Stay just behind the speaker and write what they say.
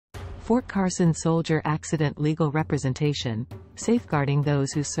Fort Carson Soldier Accident Legal Representation, Safeguarding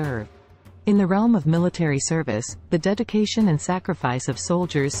Those Who Serve. In the realm of military service, the dedication and sacrifice of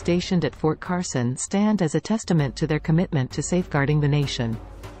soldiers stationed at Fort Carson stand as a testament to their commitment to safeguarding the nation.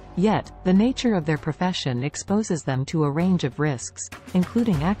 Yet, the nature of their profession exposes them to a range of risks,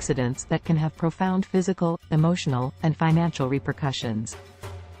 including accidents that can have profound physical, emotional, and financial repercussions.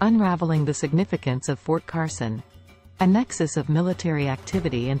 Unraveling the significance of Fort Carson. A nexus of military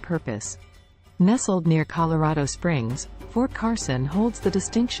activity and purpose. Nestled near Colorado Springs, Fort Carson holds the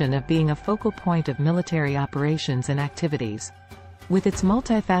distinction of being a focal point of military operations and activities. With its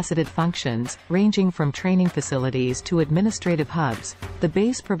multifaceted functions, ranging from training facilities to administrative hubs, the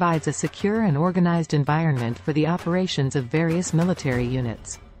base provides a secure and organized environment for the operations of various military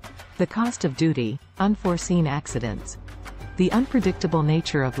units. The cost of duty, unforeseen accidents. The unpredictable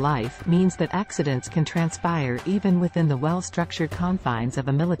nature of life means that accidents can transpire even within the well-structured confines of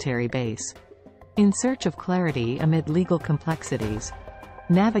a military base. In search of clarity amid legal complexities.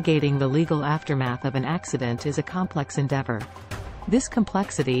 Navigating the legal aftermath of an accident is a complex endeavor. This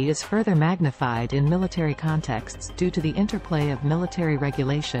complexity is further magnified in military contexts due to the interplay of military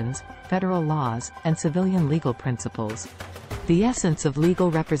regulations, federal laws, and civilian legal principles. The essence of legal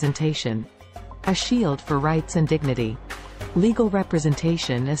representation. A shield for rights and dignity. Legal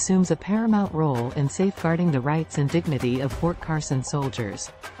representation assumes a paramount role in safeguarding the rights and dignity of Fort Carson soldiers.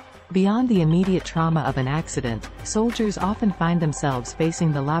 Beyond the immediate trauma of an accident, soldiers often find themselves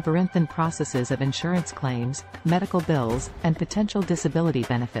facing the labyrinthine processes of insurance claims, medical bills, and potential disability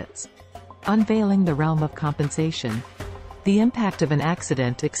benefits. Unveiling the realm of compensation. The impact of an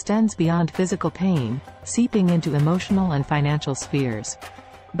accident extends beyond physical pain, seeping into emotional and financial spheres.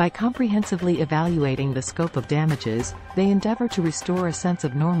 By comprehensively evaluating the scope of damages, they endeavor to restore a sense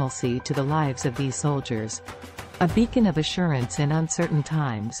of normalcy to the lives of these soldiers. A beacon of assurance in uncertain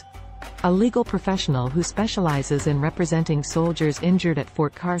times. A legal professional who specializes in representing soldiers injured at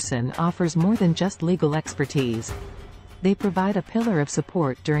Fort Carson offers more than just legal expertise. They provide a pillar of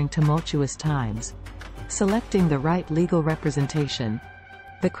support during tumultuous times. Selecting the right legal representation.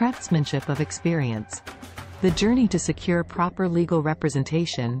 The craftsmanship of experience. The journey to secure proper legal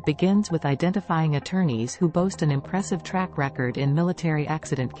representation begins with identifying attorneys who boast an impressive track record in military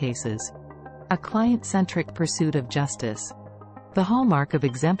accident cases. A client-centric pursuit of justice. The hallmark of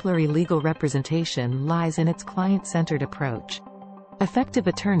exemplary legal representation lies in its client-centered approach. Effective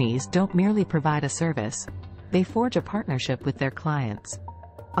attorneys don't merely provide a service, they forge a partnership with their clients.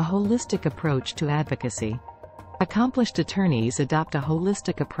 A holistic approach to advocacy. Accomplished attorneys adopt a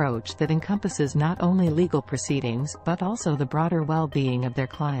holistic approach that encompasses not only legal proceedings but also the broader well-being of their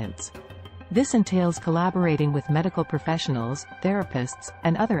clients. This entails collaborating with medical professionals, therapists,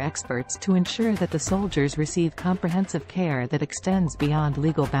 and other experts to ensure that the soldiers receive comprehensive care that extends beyond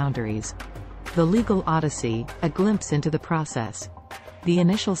legal boundaries. The Legal Odyssey, a glimpse into the process. The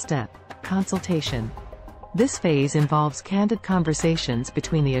initial step, consultation. This phase involves candid conversations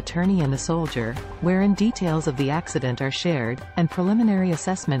between the attorney and the soldier, wherein details of the accident are shared, and preliminary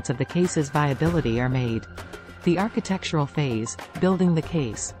assessments of the case's viability are made. The architectural phase, building the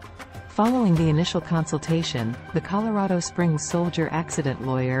case. Following the initial consultation, the Colorado Springs soldier accident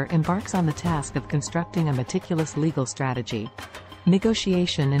lawyer embarks on the task of constructing a meticulous legal strategy.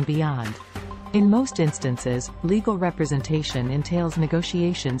 Negotiation and beyond. In most instances, legal representation entails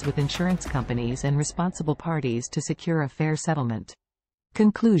negotiations with insurance companies and responsible parties to secure a fair settlement.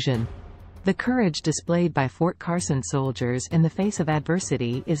 Conclusion. The courage displayed by Fort Carson soldiers in the face of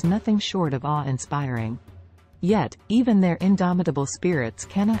adversity is nothing short of awe-inspiring. Yet, even their indomitable spirits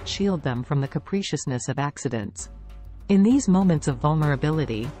cannot shield them from the capriciousness of accidents. In these moments of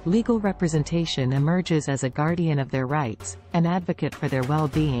vulnerability, legal representation emerges as a guardian of their rights, an advocate for their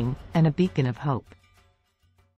well-being, and a beacon of hope.